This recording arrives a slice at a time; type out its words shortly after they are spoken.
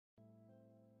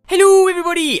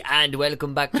everybody, and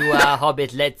welcome back to our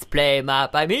Hobbit Let's Play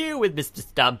map. I'm here with Mr.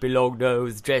 Stampy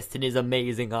Longnose, dressed in his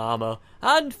amazing armour,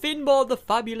 and Finbar the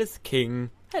Fabulous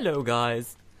King. Hello,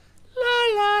 guys.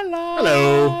 La la la.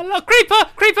 Hello. La,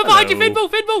 creeper behind you, Finbar,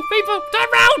 turn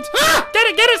round. Get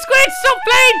it, Squid, stop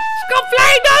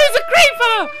playing, no, it's a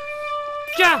creeper.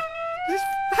 Yeah.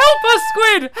 Help us,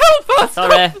 Squid! Help us!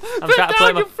 Sorry, I'm Put trying to play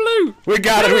down my... your flute! We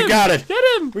got it. Get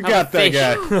him! We got that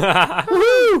guy.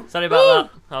 Woohoo! Sorry about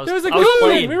that. There was a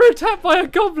goblin! We were attacked by a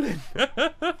goblin!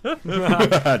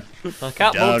 I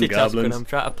can't Down, multitask goblins. when I'm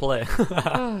trying to play.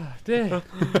 Oh, dear.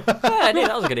 Yeah,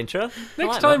 that was a good intro. Next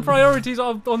like time, that. priorities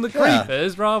are on the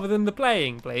creepers rather than the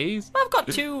playing, please. I've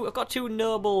got two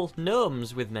noble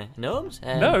gnomes with me. Gnomes?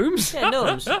 Gnomes? Yeah,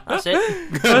 gnomes. That's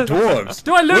it. Dwarves.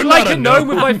 Do I look We're like not a gnome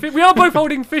with my We are both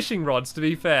holding fishing rods, to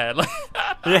be fair.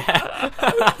 Yeah.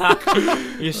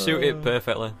 You suit it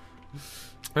perfectly.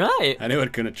 Right. I knew I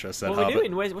couldn't trust that What are we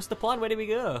Hobbit. doing? What's the plan? Where do we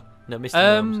go? No, Mr.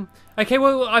 Gnomes. Okay,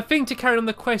 well, I think to carry on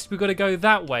the quest, we've got to go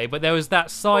that way, but there was that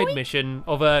side mission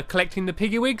of collecting the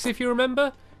piggywigs, if you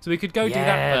remember. So we could go do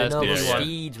that first. The noble if you want.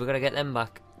 steeds. We've got to get them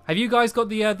back. Have you guys got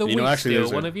the wheat actually, still,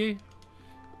 there's one of you?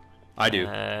 I do.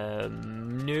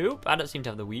 Nope. I don't seem to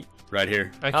have the wheat. Right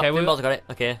here. Okay, Oh, well, Finbar's got it.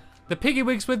 Okay. the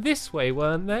piggywigs were this way,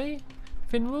 weren't they?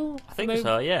 Finwall? I think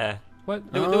so, yeah.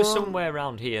 What? There was somewhere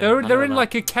around here. They're in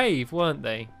like a cave, weren't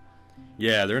they?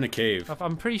 Yeah, they're in a cave.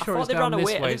 I'm pretty I sure thought it's they down ran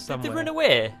this away. way They've somewhere. run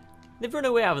away. They've run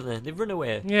away, haven't they? They've run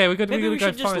away. Yeah, we Maybe we go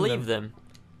should just find leave them.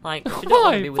 Like, if you Why? don't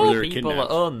want to be with Poor- the people that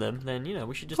kidnapped. own them, then, you know,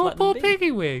 we should just Poor let them be.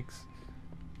 piggywigs.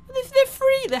 They're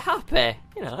free, they're happy,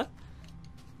 you know.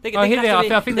 Oh, here they are.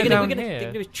 I think they're down They're here.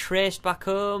 going to be traced back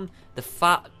home. The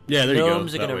fat Yeah, there you go.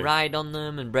 gnomes are that going to way. ride on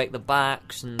them and break the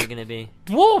backs, and they're going to be...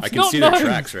 Dwarfs, I can not see their gnomes.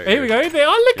 tracks right Here we here. go.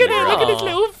 Oh, look at Yeah. it. Look at his Oh.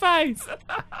 little face.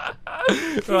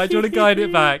 Right, do you want to guide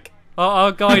it back?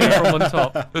 I'll guide it from on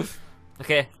top.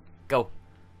 Okay, go.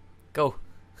 Go.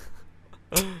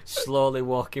 Slowly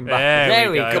walking back.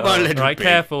 There we go. go. Come on, little Right, pig.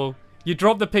 careful. You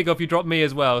drop the pig off, you drop me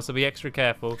as well, so be extra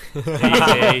careful.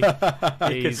 Easy.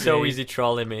 It's so easy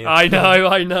trolling me. I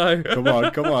know.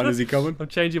 Come on. Is he coming? I'm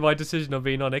changing my decision on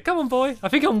being on it. Come on, boy. I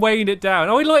think I'm weighing it down.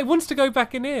 Oh, he wants to go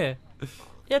back in here.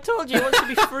 Yeah, I told you, he wants to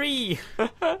be free.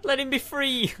 Let him be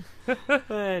free.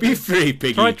 Be free,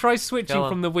 piggy. Try switching Go on.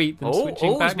 from the wheat and Oh, switching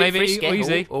oh, back. he's a bit Maybe frisky.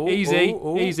 easy, Oh, easy,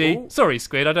 oh, easy. oh. Sorry,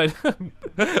 Squid. I don't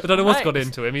know what's Right. got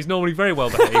into him. He's normally very well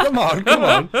behaved. Come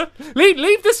on.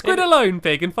 leave the squid alone,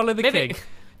 pig, and follow the Maybe- king.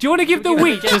 Do you want to give the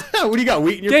wheat to What do you got?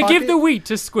 Wheat in your pocket? give the wheat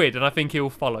to Squid, and I think he'll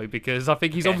follow because I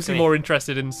think he's Okay, obviously come more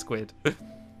interested in Squid.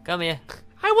 Come here.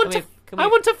 I want Come I here.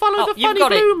 want to follow Oh, the you've funny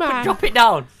got blue it. man. Drop it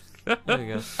down. There we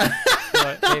go.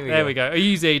 Right, There we there go. we go.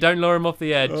 Easy. Don't lure him off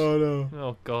the edge. Oh no.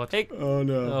 Oh god. Pig. Oh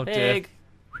no. Oh dear. Pig.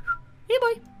 Here,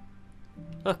 boy.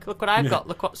 Look what I've got.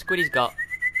 Look what Squiddy's got.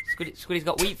 Squiddy's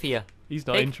got wheat for you. He's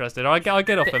not Pig. interested. I'll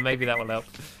get off him. Maybe that will help.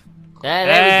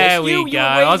 There we You go. were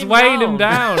I was weighing him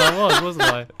down. down. I was, wasn't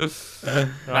I?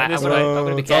 Right, this I'm way.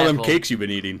 gonna be It's all them careful. cakes you've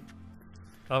been eating.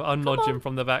 I'll nudge him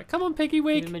from the back. Come on, Piggy Give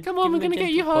Wig. him a- Come on, we're give him going a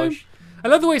to get you gentle home. push. I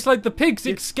love the way it's like the pig's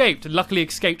escaped, luckily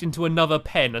escaped into another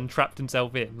pen and trapped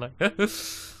himself in. Like,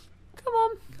 Come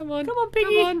on. come on, Come on,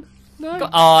 Piggy. Come on. No.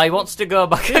 Oh, he wants to go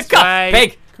back. This Go, way.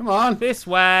 Pig. Come on. This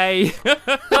way. No.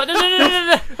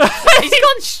 He's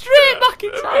gone straight back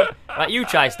inside. Right, you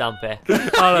try, Stampy.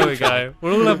 Oh, there we go.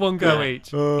 We'll all have one go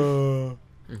each.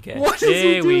 Okay. What is he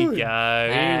Here we doing? go.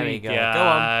 There Here we we go. go. Go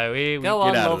on. Here we Go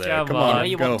on, Get out of love. there. Come Come on. You know on.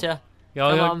 you Go. want to. Go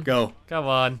Come on. on. Go. Come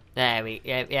on. There we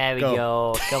Go.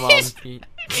 go. Come on. He not-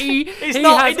 has he doesn't- You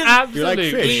like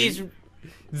absolutely fish? He's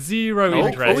zero he's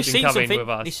interest in seen coming something. with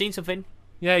us. He's seen something.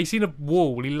 Yeah, he's seen a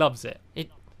wall. He loves it. He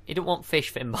don't want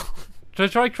fish, Finbar. So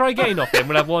try getting off him.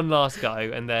 We'll have one last go,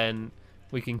 and then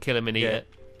we can kill him and eat Yeah.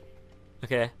 it.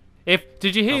 Okay.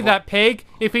 Did you hear Oh, that, pig?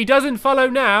 If he doesn't follow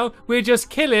now, we'll just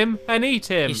kill him and eat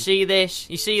him. You see this?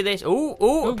 You see this? Ooh,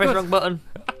 Oh, press the God. wrong button.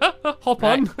 Hop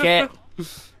on. Right, okay.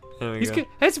 There we He's go.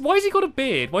 why has he got a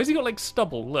beard? Why has he got like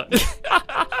stubble? Look.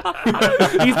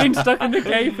 He's been stuck in the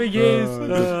cave for years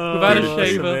without a That's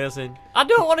shaver. amazing. I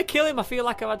don't want to kill him. I feel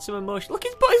like I've had some emotion. Look,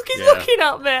 he's Yeah. looking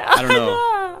at me. I don't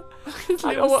know. His I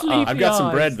little know what- sleepy I've got some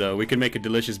eyes. bread though. We can make a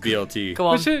delicious BLT. Come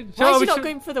on. Well, should- Why is we he not should-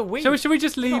 going for the wing? Should we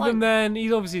just leave not him like- then?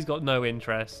 He's obviously got no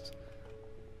interest.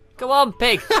 Come on,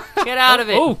 pig. Get out of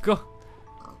it. Oh god.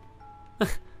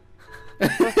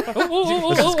 Let's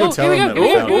just go tell here we him go. that we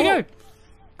Here found we him.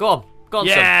 go. Go on,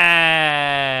 son.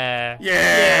 Yeah.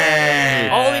 Yay!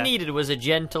 All he needed was a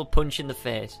gentle punch in the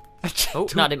face. Oh,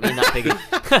 no, I didn't mean that, piggy.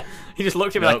 He just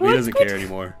looked at me Nope, like, he doesn't care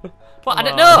anymore. what? I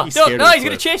don't Oh, know. he's Don't, scared no, of he's the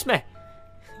going to chase me.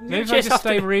 Maybe if I just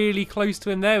stay really close to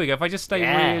him. There we go. If I just stay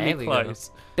really close.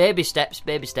 Baby steps,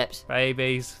 baby steps.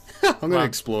 Babies. I'm gonna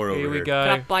explore over Here we here. go.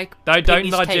 Can I, like, Don't ping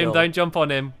his nudge him. tail? Don't jump on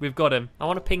him. We've got him. I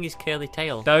want to ping his curly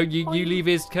tail. No, you leave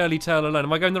his curly tail alone.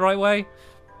 Am I going the right way?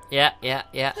 Yeah.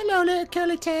 Hello, little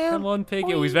curly tail. Come on,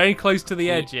 piggy. Oh, he's very close to the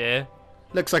edge here.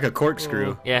 Looks like a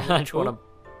corkscrew. Yeah, I just want to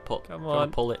pull it. Come on.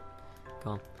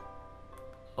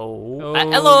 Oh.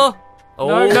 Hello. Oh.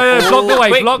 No, block the way.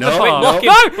 Quick, block the no, path.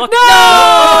 wait, no.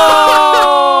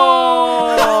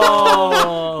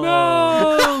 No!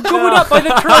 No! Gobbled up by the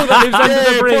troll that lives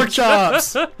under the bridge. Pork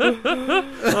chops.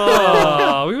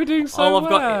 Oh, we were doing so All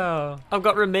well. I've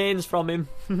got remains from him.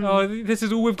 Oh, this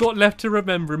is all we've got left to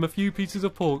remember him. A few pieces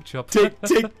of pork chop. Take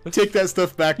that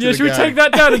stuff back to Yeah, the should we guy. take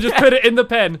that down and just put it in the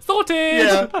pen? Sorted!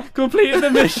 Yeah. Completed the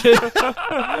mission.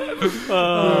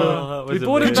 We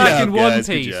brought it back in one guys,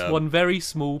 good piece. job. One very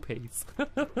small piece.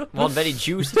 One very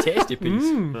juicy, tasty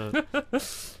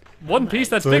piece. One piece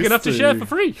that's big enough to share for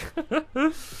free.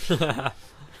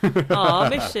 Oh, I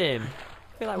miss him.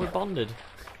 I feel like we're bonded.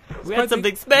 We had quite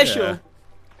something special. Yeah.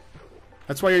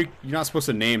 That's why you're not supposed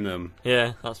to name them.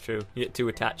 Yeah, that's true. You get too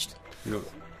attached. You know,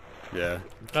 yeah.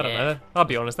 I don't know. I'll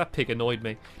be honest, that pig annoyed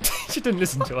me. She didn't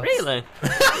listen to us. Really?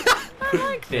 I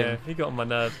liked him. Yeah, he got on my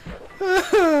nerves.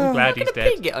 I'm glad he's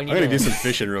dead. Pig get on I'm your gonna do nerves. some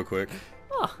fishing real quick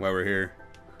Oh. while we're here.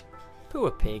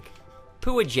 Poor pig.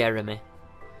 Poor Jeremy.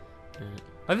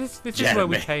 Oh, this is where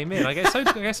we Jeremy. came in. I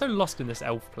get so lost in this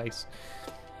elf place.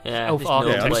 Yeah, Elf this arc.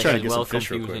 middle Yeah, I'm just place trying to is get well some fish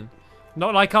real confusing.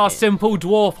 Not like our simple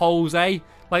dwarf holes, eh?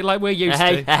 Like we're used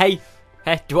Hey, to.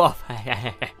 hey, dwarf.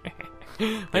 Where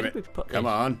Damn did we it. put Come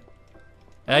this? on.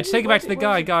 Just take it back to the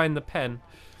guy in the pen.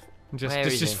 And Where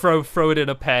is just he? throw it in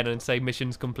a pen and say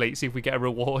mission's complete. See if we get a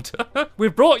reward.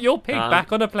 We've brought your pig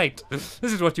back on a plate. This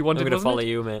is what you I'm wanted. gonna wasn't follow it?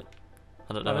 you, mate.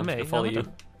 I don't know. I'm me? gonna follow No,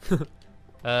 you.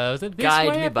 Was it this Guide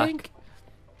way? me I back. think.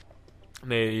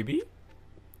 Maybe.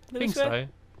 I think so.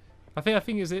 I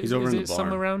think is it He's over in the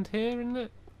somewhere barn. around here, isn't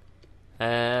it?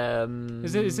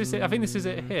 Is this it? I think this is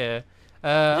it here.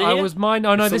 I here? was mine.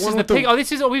 Oh no, It's the this is one the with the- pig. Oh,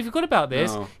 this is. Oh, we forgot about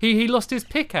this. No. He lost his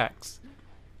pickaxe.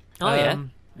 Oh yeah.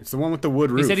 It's the one with the wood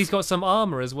He roof. said he's got some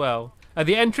armor as well.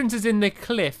 The entrance is in the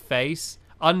cliff face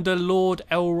under Lord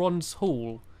Elrond's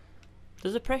hall.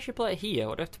 There's a pressure plate here.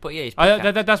 What do I have to put here? His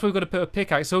pickaxe. That's where we've got to put a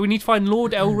pickaxe. So we need to find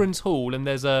Lord Elrond's hall, and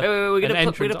there's a Wait, we're an gonna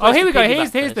entrance. we're gonna Oh, place here we the go. piggy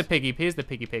Here's back the first. piggy. Here's the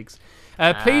piggy pigs.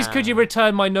 Please, could you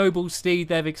return my noble steed?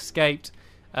 They've escaped.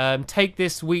 Take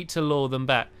this wheat to lure them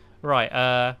back.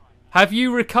 Right. Have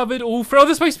you recovered all three? Oh,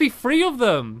 there's supposed to be 3 of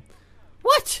them.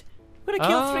 What? We're gonna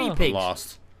kill 3 pigs.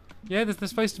 Lost. Yeah, there's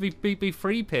supposed to be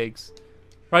 3 pigs.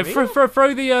 Right, Really?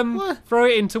 throw the throw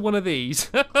it into one of these,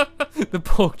 the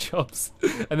pork chops,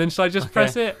 and then should I just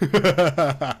press it? Oh,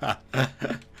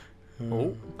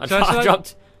 I Should I-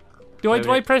 dropped. Do Wait,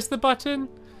 I press the button?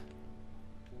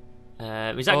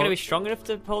 Is that going to be strong enough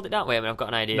to hold it down? Wait a minute, I've got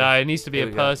an idea. No, it needs to be Here a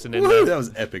we go. person in Woo, there. that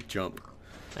was epic jump.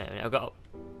 Wait a minute, I've got.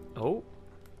 Oh,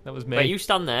 That was me. wait, you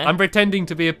stand there. I'm pretending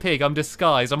to be a pig. I'm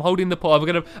disguised. I'm holding the pork. I'm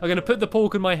gonna put the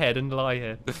pork in my head and lie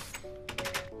here.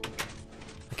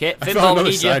 Okay, I found Finball, we another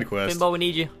need you. side quest. Finball, we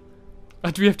need you.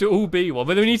 Do we have to all be one?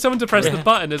 But we need someone to press the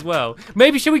button as well.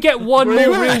 Maybe should we get one Where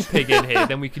more you real at? pig in here,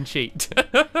 then we can cheat.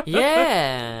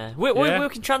 Yeah. We Yeah.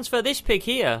 can transfer this pig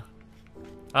here.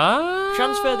 Ah.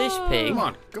 Transfer this pig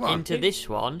Come on. into this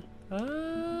one.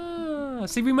 Ah.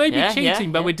 See, we may be Yeah, cheating, yeah,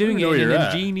 but yeah. we're doing I know it in where an you're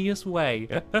at. ingenious way.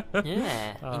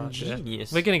 Yeah, Oh, dear.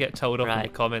 ingenious. We're gonna get told off in the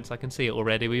Right. comments. I can see it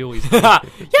already. We always do.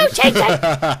 You cheated!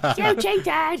 You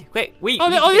cheated! Wait,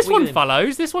 This one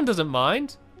follows. This one doesn't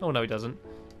mind. Oh no, he doesn't.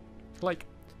 Like,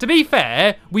 to be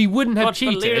fair, we wouldn't have God, but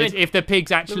leave cheated him. if the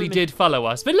pigs actually him. did follow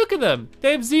us. But look at them.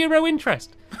 They have 0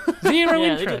 interest. 0 Yeah,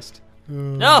 they do. interest.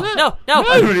 No! I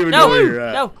don't even no, know where you're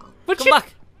at. No! What Come you-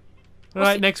 back! All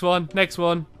right, next one.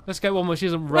 Let's get one more. She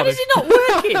isn't Why rubbish. is it not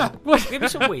working? What? Give me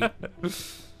some wheat. Right,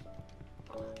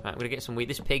 I'm gonna get some wheat.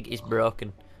 This pig is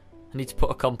broken. I need to put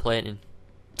a complaint in.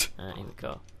 Alright, here we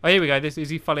go. Oh, here we go. Is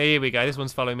he following? Here we go. This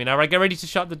one's following me now. Right, get ready to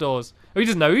shut the doors. Oh, he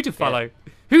doesn't know who to follow.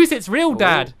 Who's its real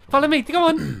dad? Follow me. Come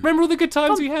on. Remember all the good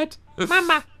times we had?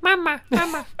 Mama! Come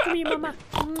here, mama.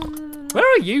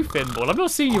 Where are you, Finball? I've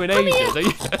not seen you in ages. Are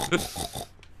you...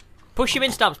 Push him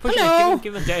in, Stamps. Push Hello. him.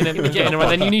 Give him. Get in, get in. Right,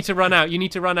 then you need to run out.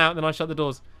 Then I shut the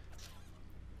doors.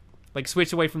 Like,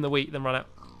 switch away from the wheat, then run out.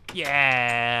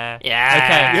 Yeah.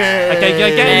 Yeah. Okay. Okay,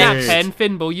 get in that Yay. pen.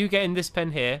 Finball, you get in this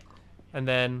pen here. And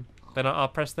then I'll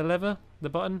press the lever, the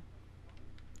button.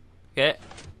 Okay.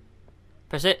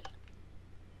 Press it.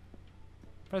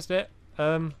 Pressed it.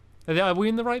 Are we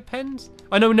in the right pens?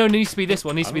 Oh, no, it needs to be this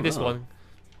one. I don't know. one.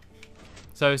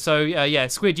 So, yeah,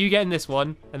 Squid, you get in this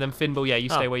one. And then Finball, yeah, you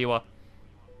stay where you are.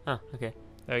 Oh, okay.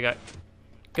 There we go.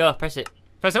 Go, press it.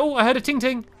 Press it. Oh, I heard a ting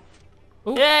ting.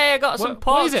 Ooh. Yeah, I got some What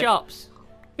pork is it? chops.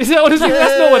 Is it honestly?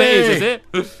 That's not what it is it?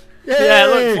 Yeah, it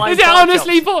looks like Is it pork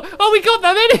honestly chops. for? Oh, we got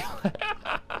them anyway.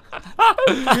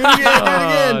 Do it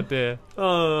again. Oh dear.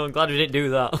 Oh, I'm glad we didn't do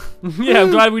that. Yeah,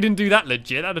 I'm glad we didn't do that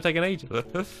legit. That'd have taken ages.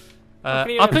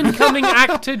 Up and coming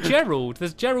actor Gerald.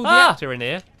 There's Gerald the actor in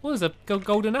here. Oh, there's a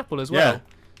golden apple as well. Yeah.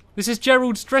 This is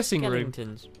Gerald's dressing room.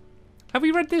 Skellingtons. Have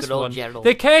we read this Good old one? Gerald.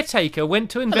 The caretaker went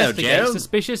to investigate Gerald.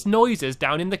 suspicious noises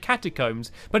down in the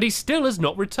catacombs, but he still has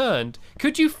not returned.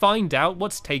 Could you find out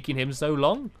what's taking him so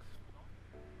long?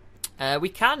 We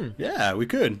can. Yeah, we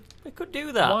could. We could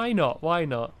do that. Why not? Why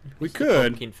not? We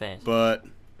could. Pumpkin face. But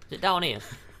Is it down here?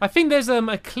 I think there's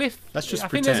a cliff. Let's just I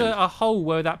think there's pretend. a hole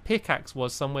where that pickaxe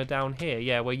was somewhere down here.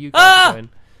 Yeah, where you guys are going.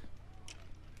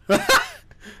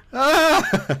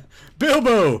 ah,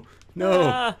 Bilbo. No.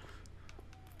 Ah.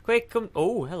 Quick, come.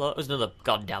 Oh, hello. There's another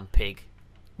goddamn pig.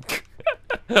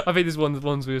 I think this one's the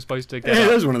ones we were supposed to get. Hey, up.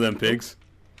 there's one of them pigs.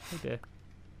 Oh dear.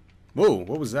 Whoa,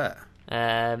 what was that?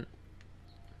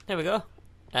 There we go.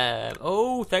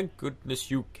 Oh, thank goodness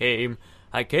you came.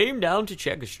 I came down to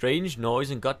check a strange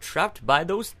noise and got trapped by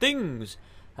those things.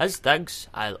 As thanks,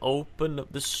 I'll open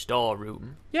up the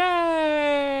storeroom.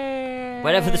 Yay!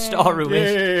 Wherever the storeroom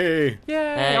is. Yay!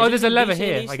 Yay! Uh, Oh, there's a do lever you see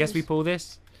here. these I guess we things? pull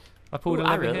this. I pulled Ooh, a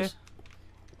lever arrows.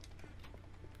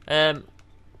 here.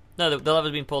 No, the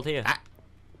lever's been pulled here. Oh,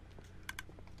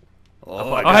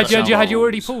 Oh, I Oh, got had you some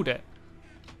already bones. pulled it?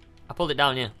 I pulled it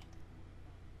down, yeah.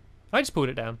 I just pulled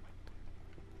it down.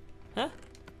 Huh?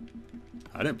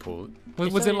 I didn't pull it.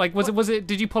 Was it like? Was it?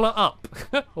 Did you pull it up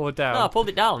or down? No, I pulled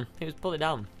it down. It was pulled it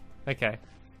down. Okay.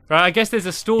 Right. I guess there's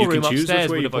a storeroom You can choose upstairs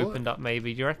which way would you have pull it? opened up.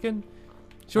 Maybe. Do you reckon?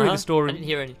 Surely Uh-huh. the storeroom. I didn't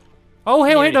hear any. Oh,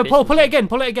 hey, Yeah, wait, no, it pull is. it again.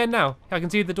 Pull it again now. I can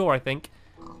see the door, I think.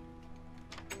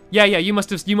 Yeah, you must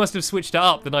have switched it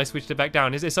up, then I switched it back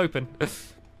down. It's open.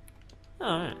 Oh,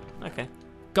 alright. Okay.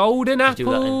 Golden Let's do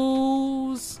that then.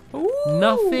 apples. Ooh.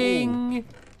 Nothing.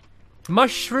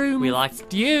 Mushroom We like-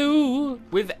 stew.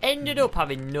 We've ended up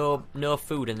having no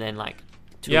food and then like.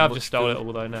 Too Yeah, I've much just stole food. it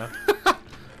all though now.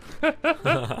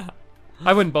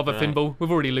 I wouldn't bother Right. Finball.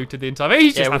 We've already looted the entire.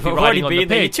 He's just Yeah, happy we've riding already on the been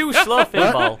there. You're pig. too slow,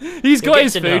 Finball. He's You'll got get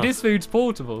his to food. know. His food's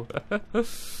portable.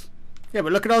 Yeah,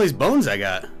 but look at all these bones I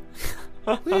got.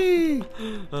 Whee!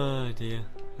 Oh dear.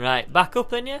 Right, back up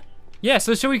then, yeah. Yeah,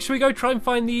 so should we go try and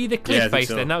find the Yeah, I cliff think face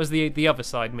so. then? That was the other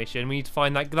side mission. We need to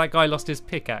find that guy lost his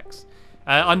pickaxe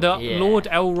under Yeah. Lord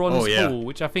Elrond's Oh, yeah. hall,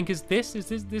 which I think is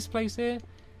this place here.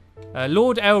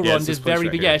 Lord Yeah, Elrond it's this is place very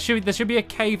right big. here. Yeah, there should be a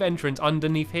cave entrance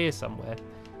underneath here somewhere.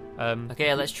 Okay,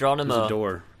 let's There's Geronimo. a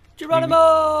door.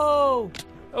 Geronimo!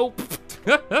 Oh,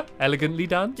 elegantly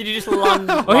done. Did you just land?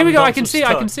 Oh, here we go. I can on see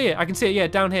some it. I can stone? see it. I can see it. Yeah,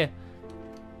 down here.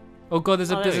 Oh god,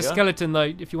 there's Oh, there a we go. skeleton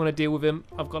though. If you want to deal with him,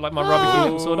 I've got like my rubber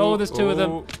little sword. Oh, there's two of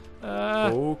them.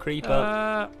 Oh,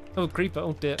 creeper. Oh, creeper.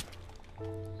 Oh dear.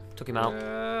 Took him out.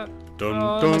 Dun,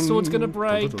 Oh, dun, my sword's gonna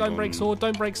break. dun, dun, Don't break dun. sword.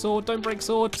 Don't break sword. Don't break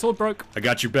sword. Sword broke. I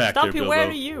got your back there, Stampy, Bilbo. where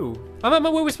are you? I'm at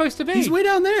where we're supposed to be. He's way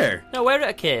down there. No, we're at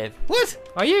a cave.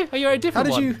 What? Are you? Are you at a How different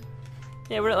did one? you?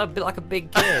 Yeah, we're at like a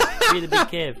big cave. Really big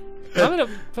cave. I'm in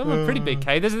a pretty big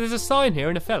cave. There's a sign here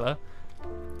and a fella.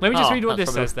 Let me just Oh, read what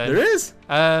that's this probably- says then. There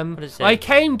is. does it say? I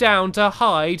came down to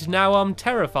hide. Now I'm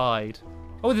terrified.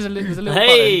 Oh, there's a little button.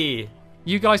 Hey!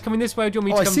 You guys coming this way? Or do you want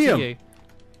me Oh, to I come see to him. you?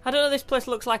 I don't know. This place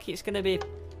looks like it's gonna be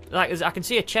like I can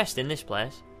see a chest in this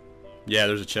place. Yeah,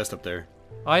 there's a chest up there.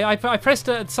 I pressed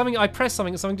something. I pressed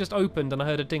something, and something just opened, and I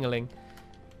heard a ding-a-ling.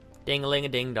 Ding a ling a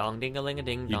ding dong, ding a ling a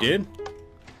ding You dong. did? I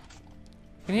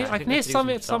I think can we hear have to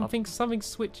do some something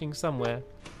switching somewhere.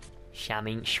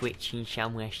 Shamming, switching,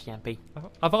 somewhere, snappy.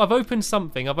 I've opened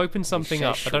something. I've opened something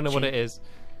up. I don't know what it is.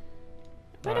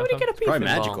 Where do we get a piece Probably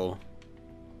of magical.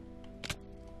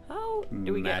 How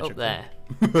do we get up Magical.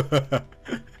 there?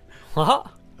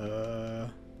 What? uh,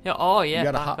 Yeah, oh yeah. you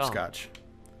got a back on. hopscotch.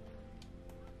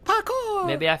 Parkour.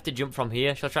 Maybe I have to jump from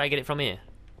here. Shall I try and get it from here?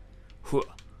 Hua.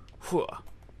 Hua.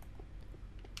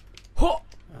 Hua.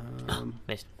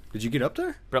 Missed. Did you get up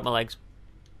there? Broke my legs.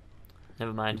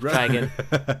 Never mind. Right. Try again.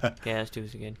 Okay, let's do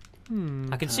this again.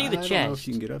 I can see the I don't know if chest,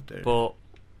 you can get up there. but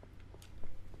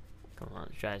come on,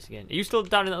 let's try this again. Are you still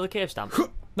down in that other cave, Stamp?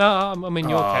 No, I'm in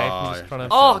your Oh, cave. I'm just trying to.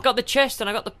 Oh, I got the chest and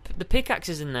I got the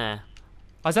pickaxes in there.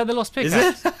 Oh, is that the lost Is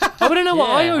pickaxe? it? I don't know what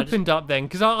I Yeah, I just- opened up then,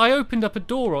 because I opened up a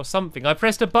door or something. I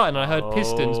pressed a button and I heard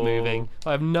pistons Oh. moving.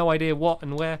 I have no idea what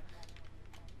and where.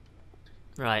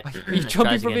 Right. Are you let's try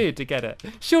jumping this from again. here to get it?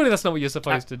 Surely that's not what you're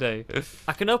supposed to do.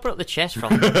 I can open up the chest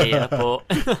from here, but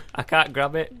I can't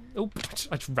grab it. Oh,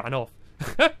 I just ran off.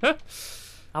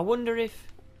 I wonder if.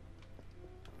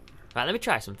 Right, let me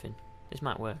try something. This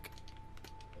might work.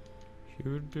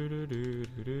 Right,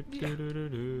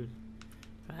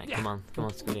 come on,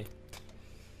 Scooty.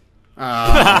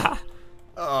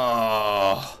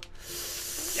 Oh.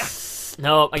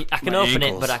 No, I can My open ankles.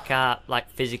 it, but I can't like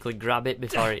physically grab it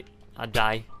before I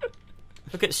die.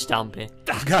 Look at Stampy.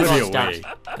 There's gotta be a Stamps. way.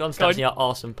 Go on, Stamps, your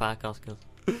awesome parkour skills.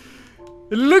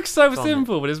 It looks so on,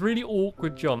 simple, but it's really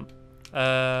awkward jump.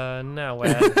 Now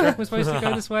where? Do you reckon we're supposed to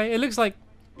go this way? It looks like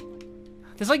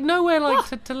there's like nowhere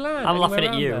like to land. I'm anywhere laughing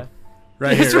at around you. there.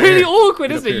 Right It's here, really right here. awkward,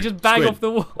 Get isn't up it? You here. just bang Squid. off the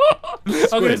wall. I'm gonna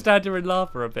Squid. stand here and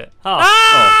laugh for a bit. Oh.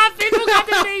 Ah, Fiddle got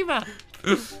the lever.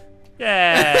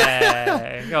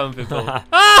 Yeah, go on, Fiddle.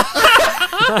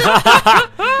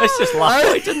 Let's just laugh.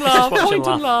 Point and laugh. Just watch Point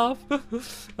him and laugh.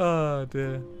 Oh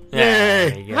dear.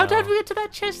 There you How go. did we get to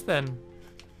that chest then?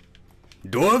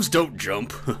 Dwarves don't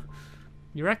jump.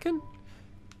 You reckon?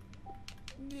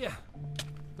 Yeah.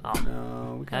 Oh.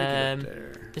 No, we gotta get up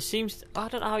there. There seems. I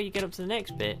don't know how you get up to the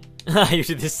next bit. You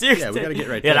did this seriously. Yeah, we gotta get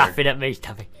right You're there. laughing at me,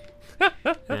 Stampy.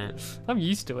 Yeah. I'm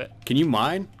used to it. Can you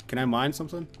mine? Can I mine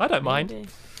something? I don't mind. Maybe.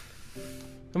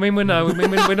 I mean, we're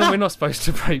not supposed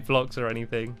to break blocks or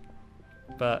anything,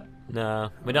 but No,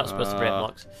 we're not supposed to break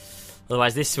blocks.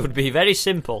 Otherwise, this would be very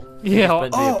simple. yeah,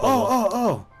 It's meant to be a puzzle.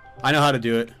 Oh. I know how to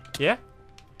do it. yeah.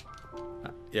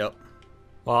 Yep.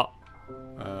 What?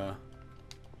 I'll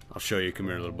show you. Come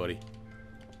here, little buddy.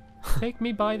 Take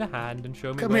me by the hand and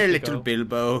show me. Come where here, to little go.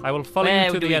 Bilbo. I will follow Where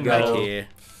you to do the we end. go? Right Hole. here.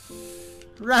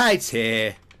 Right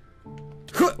here.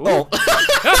 Oh.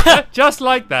 Just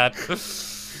like that.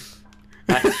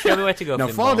 Right, show me where to go. Now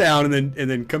Finball. fall down and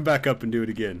then come back up and do it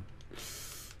again.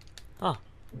 Oh.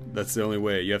 That's the only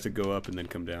way. You have to go up and then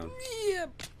come down.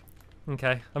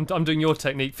 Okay, I'm doing your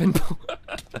technique, Finball.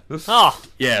 Oh,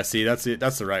 Yeah, see, that's it.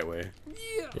 That's the right way.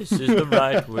 this is the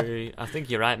right way. I think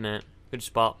you're right, mate. Good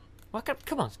spot.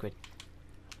 Come on, Squid.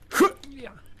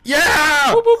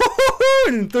 Yeah!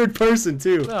 And in third person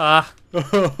too. Ah. Hey,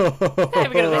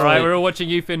 we're gonna All right, we're all watching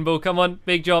you, Finball. Come on,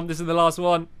 big jump. This is the last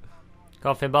one.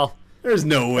 Come on, Finball. There's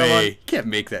no on. way. You can't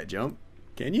make that jump.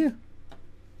 Can you?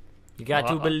 You got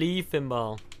to believe,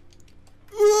 Finball.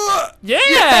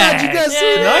 Yeah, did you guys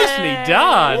see Nicely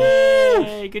done.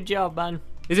 Hey, good job, man.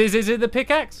 Is it the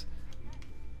pickaxe?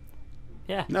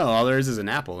 Yeah. No, all there is an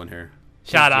apple in here.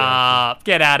 Shut Yeah. up!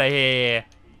 Get out of here!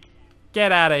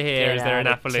 Get out of here! Get Is there an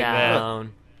out of apple in there?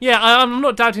 town. Yeah, I'm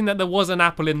not doubting that there was an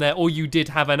apple in there, or you did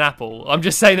have an apple. I'm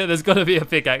just saying that there's got to be a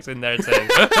pickaxe in there too.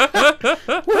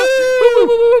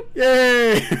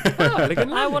 Yay!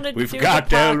 I wanted We've to got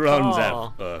do the Elrond's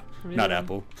parkour. apple. Not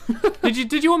apple.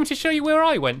 Did you want me to show you where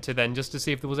I went to then, just to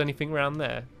see if there was anything around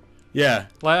there? Yeah.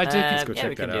 Like I did. go Yeah, check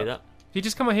we can that do out. that. You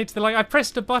just come over here to the I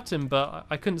pressed a button, but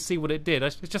I couldn't see what it did.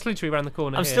 It's just literally around the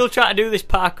corner. I'm here. still trying to do this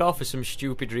parkour for some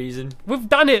stupid reason. We've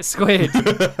done it, Squid.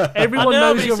 Everyone I know, but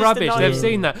knows it's you're just rubbish. They've annoying.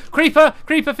 seen that. Creeper,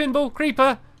 Finball,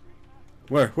 creeper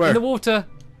Where? in the water,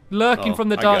 lurking Oh, from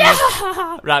the I got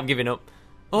darkness. Right, I'm giving up.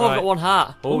 Oh, I've Right. got one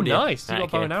heart. Oh, dear. nice! You Right, got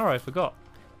a bow okay. and arrow. I forgot.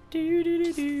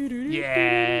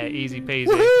 Yeah, easy peasy.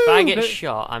 If I get Look,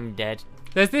 shot, I'm dead.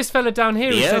 There's this fella down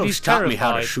here who The said elves he's taught terrified. me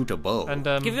how to shoot a bow. And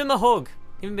Give him a hug.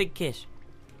 Give him a big kiss.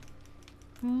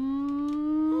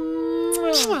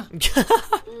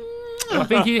 I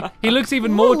think he looks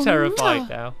even more terrified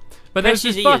now. But there's Press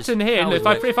this his ears. button here. That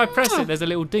Look, would if I press it, there's a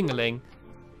little ding-a-ling,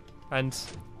 and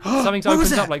something What was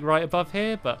opens up that? like right above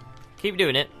here. But Keep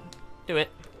doing it. Do it.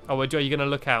 oh, are you gonna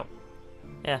look out?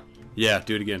 Yeah. Yeah,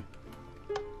 do it again.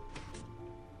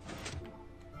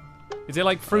 Is it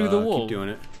like through the wall? Keep doing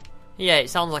it. Yeah, it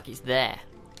sounds like it's there.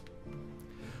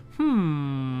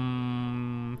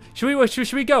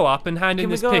 Should we go up and hand in Can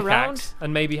we this go pickaxe around?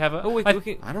 and maybe have a? Oh, we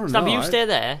can. I don't Stab, know. you stay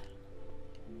there.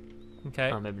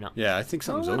 Okay. Oh, maybe not. Yeah, I think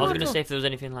something's I over was there. gonna say if there was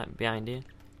anything like behind you.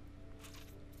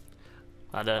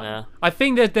 I don't know. I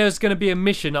think that there's going to be a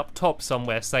mission up top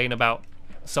somewhere saying about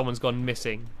someone's gone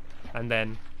missing, and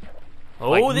then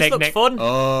Oh, like, this looks fun.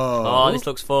 Oh. Oh, this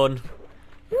looks fun.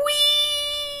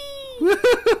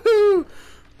 Oh,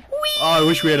 I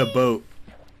wish we had a boat.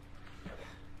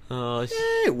 Oh,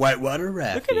 Hey, whitewater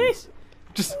rafting. look at this.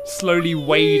 just slowly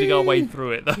wading our way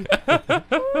through it.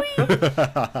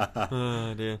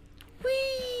 Oh dear.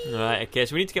 Right, okay,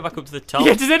 so we need to get back up to the top.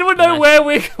 Yeah, does anyone know where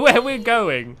we're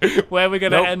going? Where we're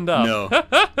going to Nope. end up? No.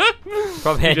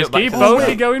 Probably end Just up back keep to boldly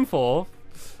wait. going forth.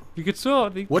 You could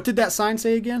sort. What did that sign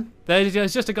say again? There's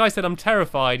just a guy said I'm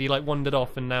terrified. He like wandered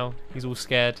off and now he's all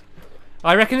scared.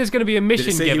 I reckon there's going to be a Did mission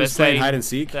it say he giver was playing saying hide and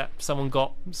seek? that someone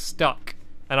got stuck,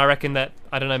 and I reckon that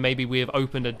I don't know. Maybe we have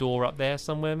opened a door up there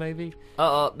somewhere. Maybe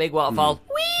Uh-oh, big waterfall.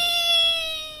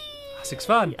 that's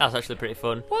fun. That's actually pretty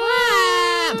fun.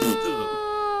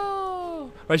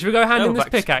 Right, should we go hand No, in this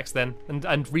but- pickaxe then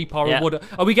and reap our Yeah. reward?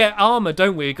 Oh, we get armor,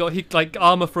 don't we? We got like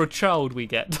armor for a child. We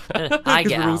get. I 'Cause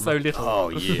get we're all armor. so little. Oh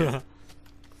yeah.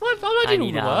 What? I'm not doing all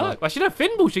need the armor. work. I should have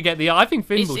Finball should get the. I think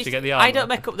Finball should get the armor. I don't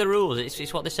make up the rules.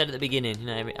 It's what they said at the beginning. You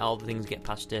know, all the things get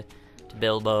passed to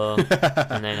Bilbo,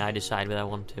 and then I decide whether I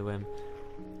want to.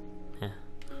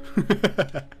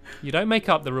 You don't make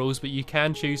up the rules, but you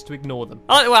can choose to ignore them.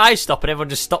 Oh, well, I stop and everyone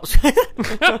just stops.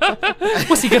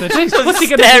 What's he gonna do? What's he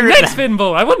gonna Stare do at next, them.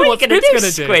 Finball? I wonder what What are you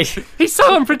Squid's gonna gonna do, do. Squid? He's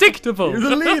so unpredictable. You're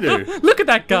the leader. Look at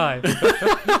that guy.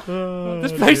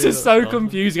 This place is so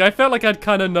confusing. I felt like I'd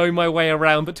kind of know my way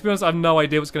around, but to be honest, I have no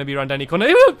idea what's going to be around any corner.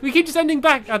 Ew, we keep just ending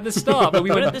back at the start where we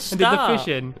went at and the did the start.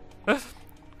 fishing.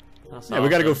 Yeah, we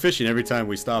gotta go fishing every time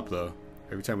we stop, though.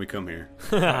 Every time we come here.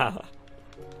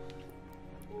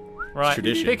 Right,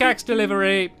 tradition. pickaxe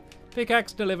delivery.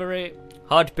 Pickaxe delivery.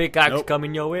 Hard pickaxe Nope.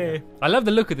 coming your way. I love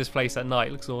the look of this place at night.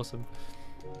 It looks awesome.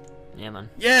 Yeah, man.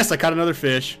 Yes, I caught another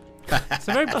fish. It's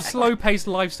a very slow-paced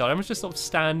lifestyle. Everyone's just sort of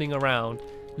standing around,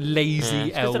 lazy Yeah,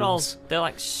 it's 'cause elves. they're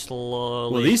like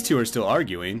slowly Well, these two are still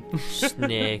arguing.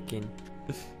 snaking.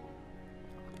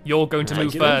 You're going to Right,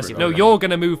 move get over first. it No, already. you're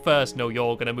going to move first. No,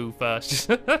 you're going to move first.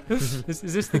 is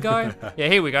this the guy? Yeah,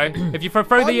 here we go. If you throw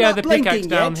I'm the not the pickaxe blinking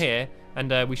down yet. here,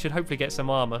 and we should hopefully get some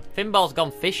armor. Finball's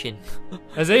gone fishing.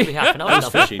 Has We he? have no Who's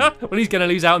fishing? Well, he's going to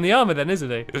lose out on the armor then,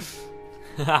 isn't he?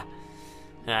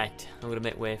 Right, I'm gonna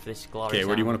make way for this glorious. Okay,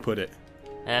 where do you want to put it?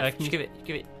 to? can Just you-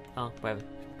 give it. Oh, wherever.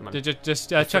 Come on. Just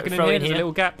chuck it in throw here. it in There's a here.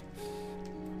 little gap.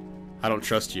 I don't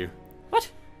trust you.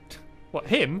 What? What,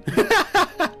 him?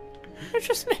 It's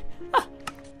just me.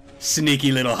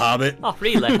 Sneaky little hobbit. Oh,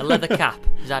 really? A leather cap.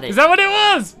 Is that it? Is that what it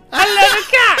was? A leather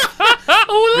cat!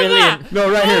 Oh, look at Brilliant. that! No,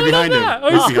 right here, Oh, behind look him. at that.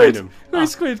 Oh, He's Squid. behind him. Oh,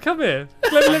 Squid, come here.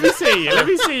 Let me see you. Let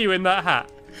me see you in that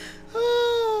hat.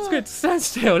 Squid, stand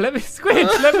still. Squid,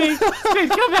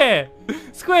 come here.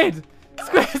 Squid.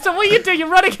 So what are you doing? You're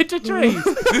running into trees.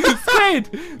 Squid,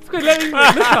 let me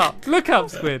look up. Look up,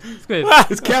 Squid.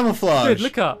 It's camouflage. Squid,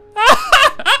 look up.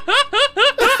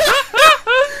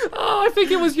 Oh, I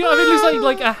think it was you. I mean, it looks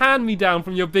like a hand-me-down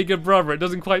from your bigger brother. It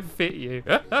doesn't quite fit you.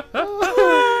 How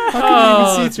can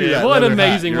you even see through dear. that What an leather hat?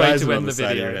 amazing Your way eyes to are on end the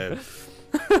side of your video.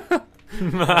 head.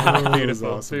 Beautiful,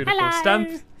 awesome. beautiful. Stamp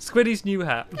Squiddy's new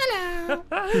hat. Hello.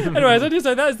 Anyways,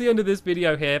 so that is the end of this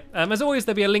video here. As always,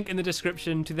 there'll be a link in the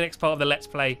description to the next part of the Let's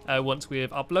Play once we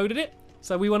have uploaded it.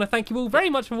 So we want to thank you all very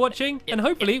much for watching, and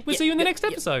hopefully we'll see you in the next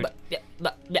episode.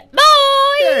 Bye.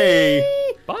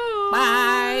 Hey. Bye.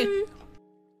 Bye.